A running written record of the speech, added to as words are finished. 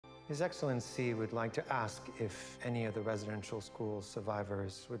His Excellency would like to ask if any of the residential school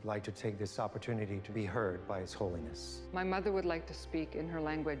survivors would like to take this opportunity to be heard by His Holiness. My mother would like to speak in her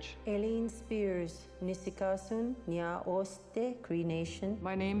language. Aline Spears, Nisikasun, Nya Oste, Cree Nation.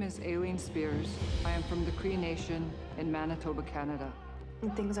 My name is Aline Spears. I am from the Cree Nation in Manitoba, Canada.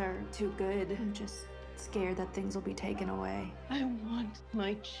 Things are too good. I'm just scared that things will be taken away. I want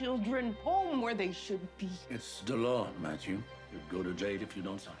my children home where they should be. It's the law, Matthew. You'd go to jail if you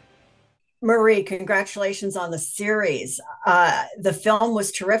don't sign. Marie, congratulations on the series. The film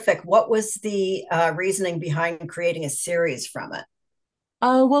was terrific. What was the reasoning behind creating a series from it?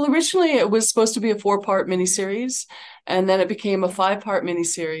 Well, originally it was supposed to be a 4-part miniseries, and then it became a 5-part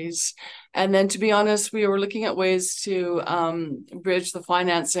miniseries. And then, to be honest, we were looking at ways to bridge the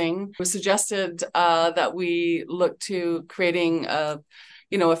financing. It was suggested that we look to creating a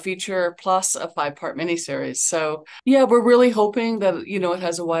feature plus a 5-part miniseries. So yeah, we're really hoping that, it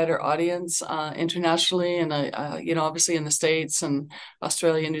has a wider audience internationally and, obviously in the States and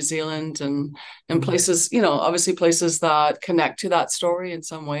Australia, New Zealand and places, obviously places that connect to that story in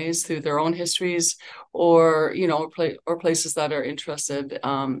some ways through their own histories or places that are interested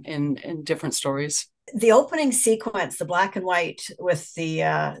in different stories. The opening sequence, the black and white with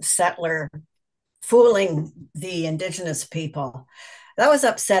the settler fooling the Indigenous people, that was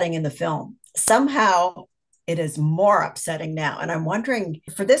upsetting in the film. Somehow it is more upsetting now. And I'm wondering,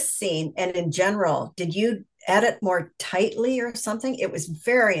 for this scene and in general, did you edit more tightly or something? It was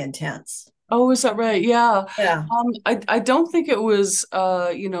very intense. Oh, is that right? Yeah. Yeah. I don't think it was,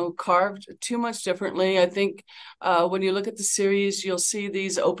 carved too much differently. I think when you look at the series, you'll see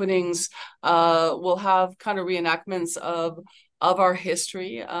these openings will have kind of reenactments of our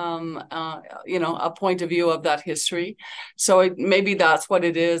history, a point of view of that history. So maybe that's what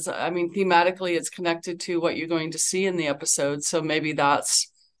it is. I mean, thematically, it's connected to what you're going to see in the episode. So maybe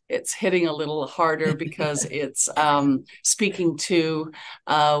it's hitting a little harder because it's speaking to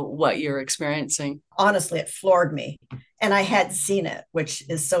what you're experiencing. Honestly, it floored me. And I had seen it, which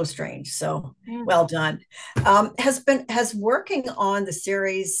is so strange. So well done. Has working on the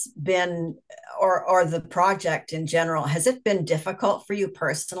series been, or the project in general, has it been difficult for you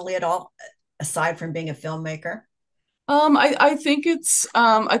personally at all, aside from being a filmmaker? I think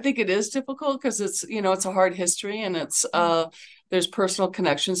it is difficult because it's a hard history and it's there's personal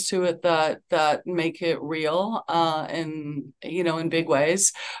connections to it that make it real and in big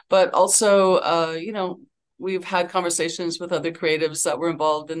ways, but also we've had conversations with other creatives that were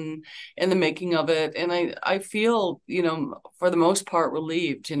involved in the making of it, and I feel for the most part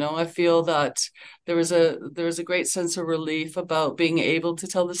relieved. I feel that there was a great sense of relief about being able to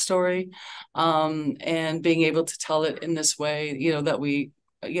tell the story and being able to tell it in this way that we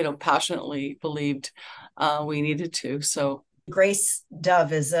passionately believed we needed to. So Grace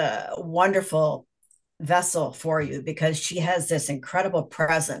Dove is a wonderful vessel for you because she has this incredible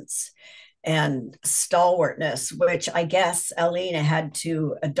presence and stalwartness, which I guess Alina had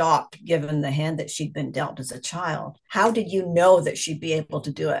to adopt given the hand that she'd been dealt as a child. How did you know that she'd be able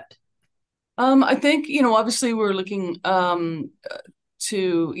to do it? I think, obviously we're looking to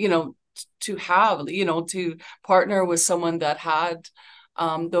partner with someone that had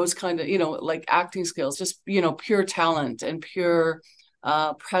those kind of, like acting skills, just, pure talent and pure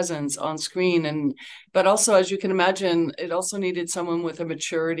presence on screen. But also, as you can imagine, it also needed someone with a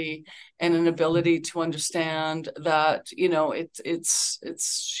maturity and an ability to understand that,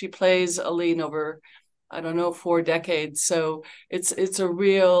 she plays Aline over, 4 decades. So it's a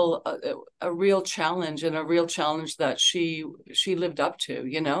real challenge, and a real challenge that she lived up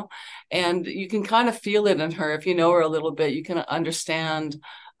to, and you can kind of feel it in her. If you know her a little bit, you can understand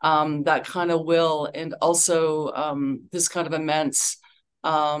that kind of will, and also this kind of immense,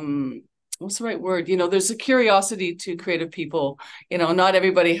 what's the right word? There's a curiosity to creative people. Not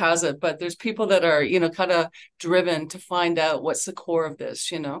everybody has it, but there's people that are, kind of driven to find out what's the core of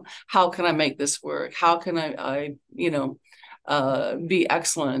this, how can I make this work? How can I be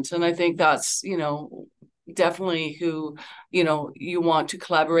excellent? And I think that's, definitely who, you want to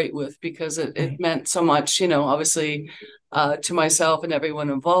collaborate with, because it meant so much, obviously, to myself and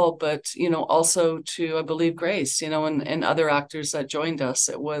everyone involved, but, also to, I believe, Grace, and other actors that joined us.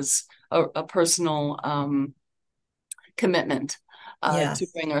 It was a personal commitment to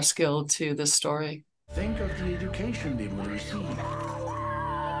bring our skill to this story. Think of the education they will receive.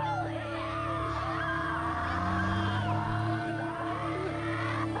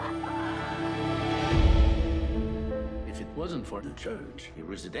 If it wasn't for the church, a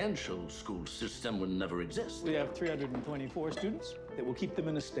residential school system would never exist. We have 324 students that will keep them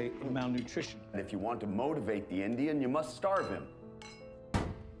in a state of malnutrition. And if you want to motivate the Indian, you must starve him.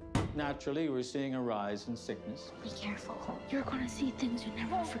 Naturally, we're seeing a rise in sickness. Be careful. You're gonna see things you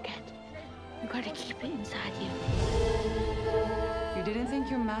never forget. You gotta keep it inside you. You didn't think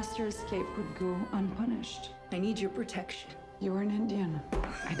your master escape would go unpunished. I need your protection. You're an Indian.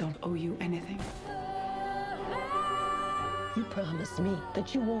 I don't owe you anything. You promised me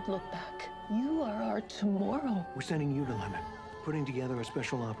that you won't look back. You are our tomorrow. We're sending you to Lemon, putting together a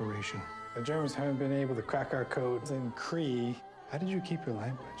special operation. The Germans haven't been able to crack our codes in Cree. How did you keep your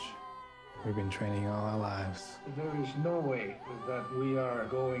language? We've been training all our lives. There is no way that we are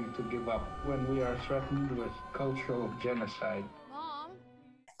going to give up when we are threatened with cultural genocide.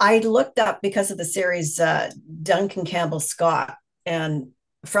 I looked up, because of the series, Duncan Campbell Scott, and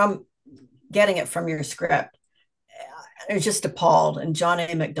from getting it from your script, I was just appalled. And John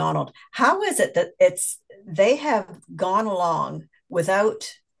A. MacDonald. How is it that they have gone along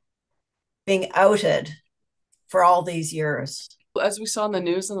without being outed for all these years? As we saw in the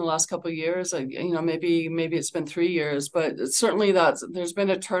news in the last couple of years, maybe it's been 3 years, but certainly there's been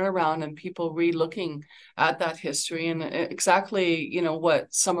a turnaround in people re-looking at that history and exactly,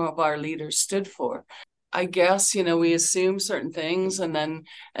 what some of our leaders stood for. I guess, we assume certain things, and then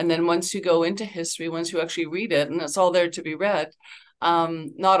once you go into history, once you actually read it, and it's all there to be read,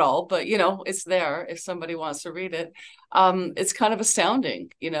 not all, but it's there if somebody wants to read it. It's kind of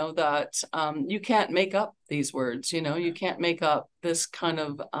astounding, that you can't make up these words, you can't make up this kind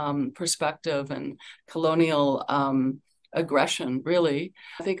of perspective and colonial aggression, really.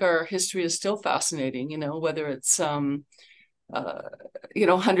 I think our history is still fascinating, whether it's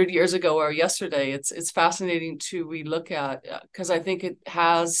 100 years ago or yesterday. It's fascinating to relook at, because I think it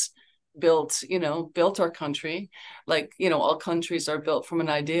has built our country, like, all countries are built from an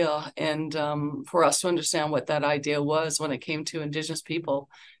idea. And for us to understand what that idea was when it came to Indigenous people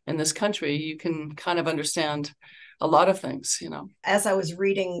in this country, you can kind of understand a lot of things, As I was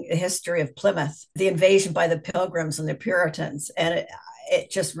reading the history of Plymouth, the invasion by the Pilgrims and the Puritans, and it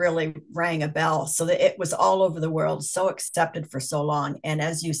just really rang a bell. So that it was all over the world, so accepted for so long. And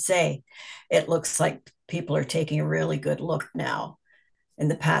as you say, it looks like people are taking a really good look now in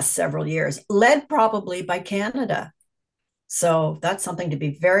the past several years, led probably by Canada. So that's something to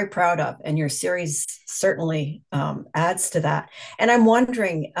be very proud of. And your series certainly adds to that. And I'm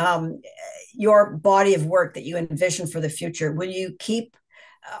wondering, your body of work that you envision for the future, will you keep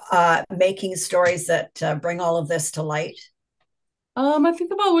making stories that bring all of this to light? I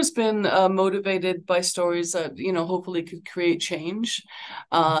think I've always been motivated by stories that, hopefully could create change.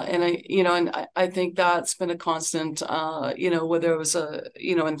 And I think that's been a constant, whether it was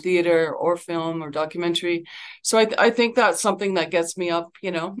in theater or film or documentary. So I think that's something that gets me up,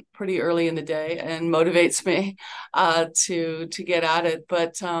 pretty early in the day and motivates me to get at it.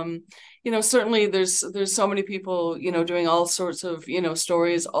 But certainly there's so many people, doing all sorts of,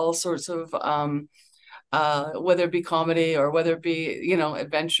 stories, all sorts of whether it be comedy or whether it be,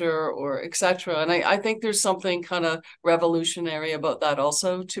 adventure or etc. And I think there's something kind of revolutionary about that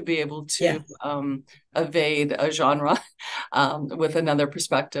also, to be able to evade a genre with another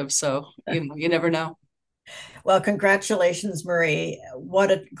perspective. So, you never know. Well, congratulations, Marie. What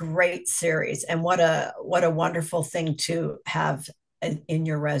a great series, and what a wonderful thing to have in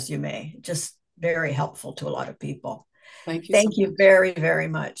your resume. Just very helpful to a lot of people. Thank you. Thank you very, very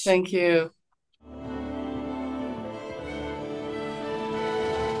much. Thank you.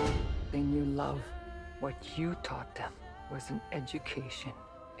 Love, what you taught them was an education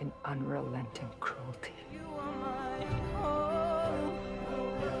in unrelenting cruelty.